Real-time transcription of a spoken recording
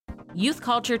Youth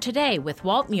Culture Today with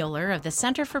Walt Mueller of the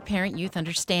Center for Parent-Youth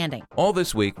Understanding. All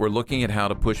this week, we're looking at how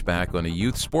to push back on a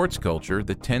youth sports culture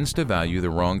that tends to value the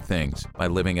wrong things by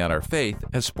living out our faith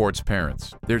as sports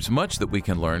parents. There's much that we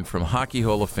can learn from Hockey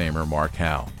Hall of Famer Mark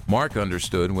Howe. Mark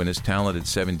understood when his talented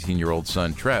 17-year-old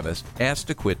son Travis asked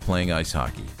to quit playing ice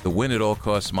hockey. The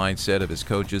win-at-all-costs mindset of his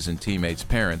coaches and teammates'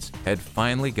 parents had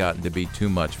finally gotten to be too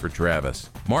much for Travis.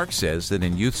 Mark says that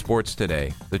in youth sports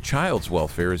today, the child's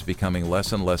welfare is becoming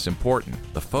less and less important.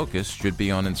 The focus should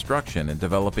be on instruction and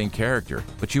developing character.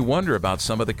 But you wonder about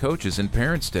some of the coaches and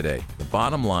parents today. The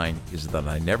bottom line is that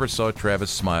I never saw Travis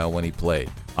smile when he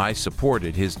played. I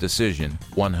supported his decision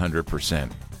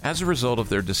 100%. As a result of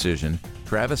their decision,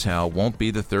 Travis Howe won't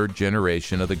be the third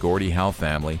generation of the Gordie Howe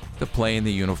family to play in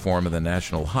the uniform of the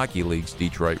National Hockey League's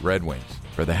Detroit Red Wings.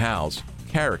 For the Howes,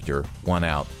 character won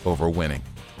out over winning.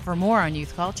 For more on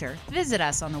youth culture, visit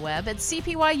us on the web at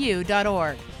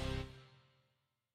cpyu.org.